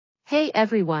Hey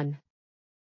everyone!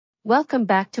 Welcome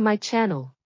back to my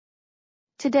channel.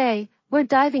 Today, we're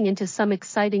diving into some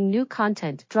exciting new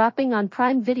content dropping on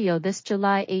Prime Video this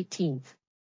July 18th.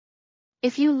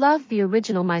 If you love the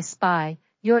original My Spy,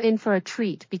 you're in for a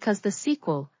treat because the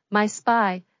sequel, My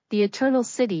Spy, The Eternal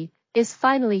City, is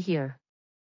finally here.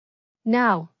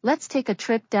 Now, let's take a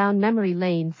trip down memory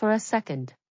lane for a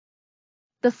second.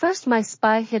 The first My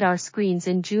Spy hit our screens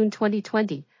in June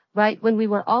 2020, right when we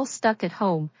were all stuck at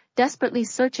home, desperately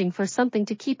searching for something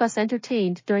to keep us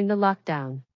entertained during the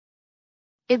lockdown.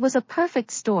 It was a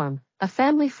perfect storm, a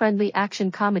family-friendly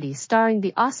action comedy starring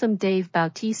the awesome Dave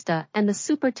Bautista and the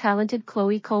super-talented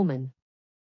Chloe Coleman.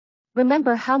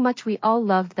 Remember how much we all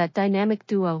loved that dynamic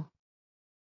duo?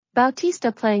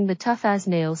 Bautista playing the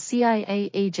tough-as-nails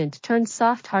CIA agent turned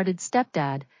soft-hearted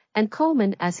stepdad, and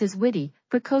Coleman as his witty,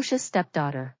 precocious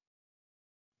stepdaughter.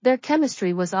 Their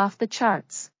chemistry was off the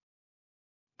charts.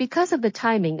 Because of the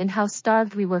timing and how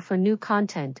starved we were for new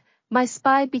content, My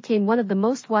Spy became one of the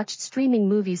most watched streaming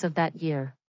movies of that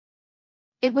year.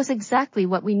 It was exactly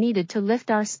what we needed to lift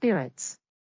our spirits.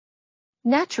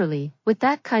 Naturally, with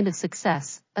that kind of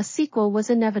success, a sequel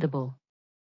was inevitable.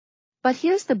 But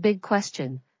here's the big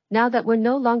question: now that we're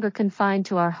no longer confined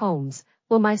to our homes,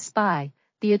 will My Spy,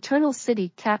 The Eternal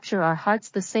City capture our hearts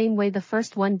the same way the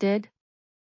first one did?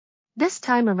 This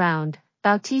time around,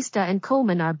 Bautista and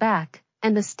Coleman are back,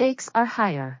 and the stakes are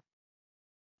higher.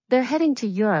 They're heading to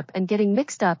Europe and getting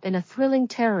mixed up in a thrilling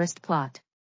terrorist plot.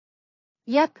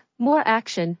 Yep, more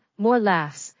action, more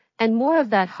laughs, and more of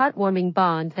that heartwarming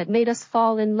bond that made us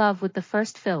fall in love with the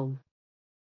first film.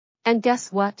 And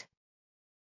guess what?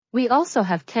 We also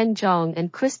have Jeong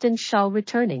and Kristen Schaal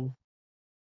returning.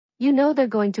 You know they're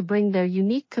going to bring their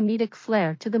unique comedic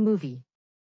flair to the movie.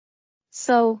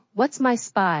 So, what's My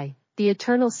Spy, The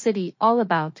Eternal City all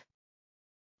about?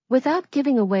 Without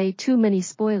giving away too many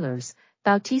spoilers,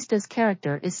 Bautista's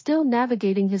character is still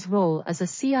navigating his role as a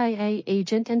CIA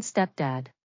agent and stepdad.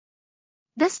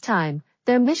 This time,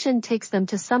 their mission takes them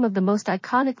to some of the most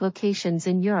iconic locations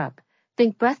in Europe.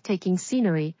 Think breathtaking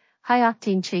scenery,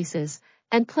 high-octane chases,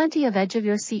 and plenty of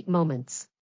edge-of-your-seat moments.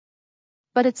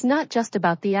 But it's not just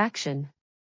about the action.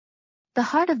 The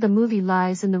heart of the movie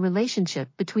lies in the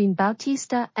relationship between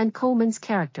Bautista and Coleman's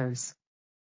characters.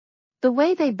 The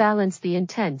way they balance the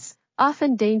intense,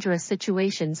 often dangerous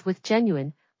situations with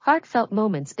genuine, heartfelt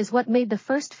moments is what made the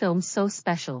first film so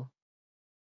special.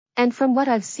 And from what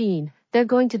I've seen, they're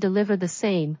going to deliver the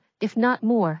same, if not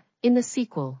more, in the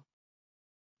sequel.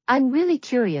 I'm really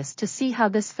curious to see how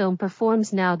this film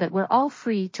performs now that we're all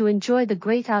free to enjoy the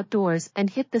great outdoors and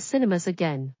hit the cinemas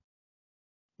again.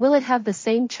 Will it have the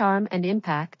same charm and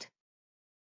impact?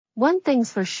 One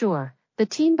thing's for sure, the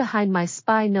team behind My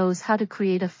Spy knows how to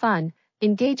create a fun,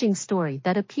 engaging story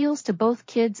that appeals to both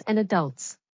kids and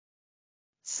adults.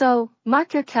 So,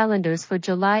 mark your calendars for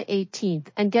July 18th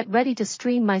and get ready to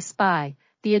stream My Spy,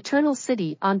 The Eternal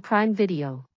City on Prime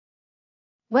Video.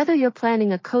 Whether you're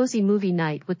planning a cozy movie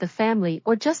night with the family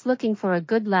or just looking for a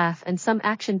good laugh and some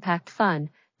action-packed fun,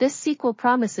 this sequel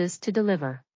promises to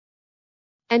deliver.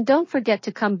 And don't forget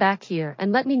to come back here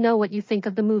and let me know what you think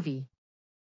of the movie.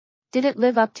 Did it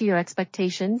live up to your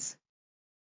expectations?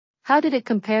 How did it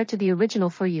compare to the original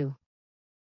for you?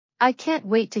 I can't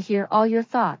wait to hear all your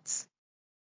thoughts.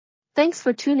 Thanks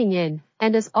for tuning in,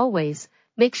 and as always,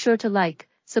 make sure to like,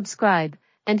 subscribe,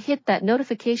 and hit that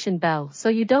notification bell so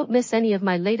you don't miss any of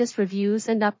my latest reviews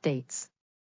and updates.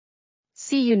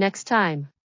 See you next time.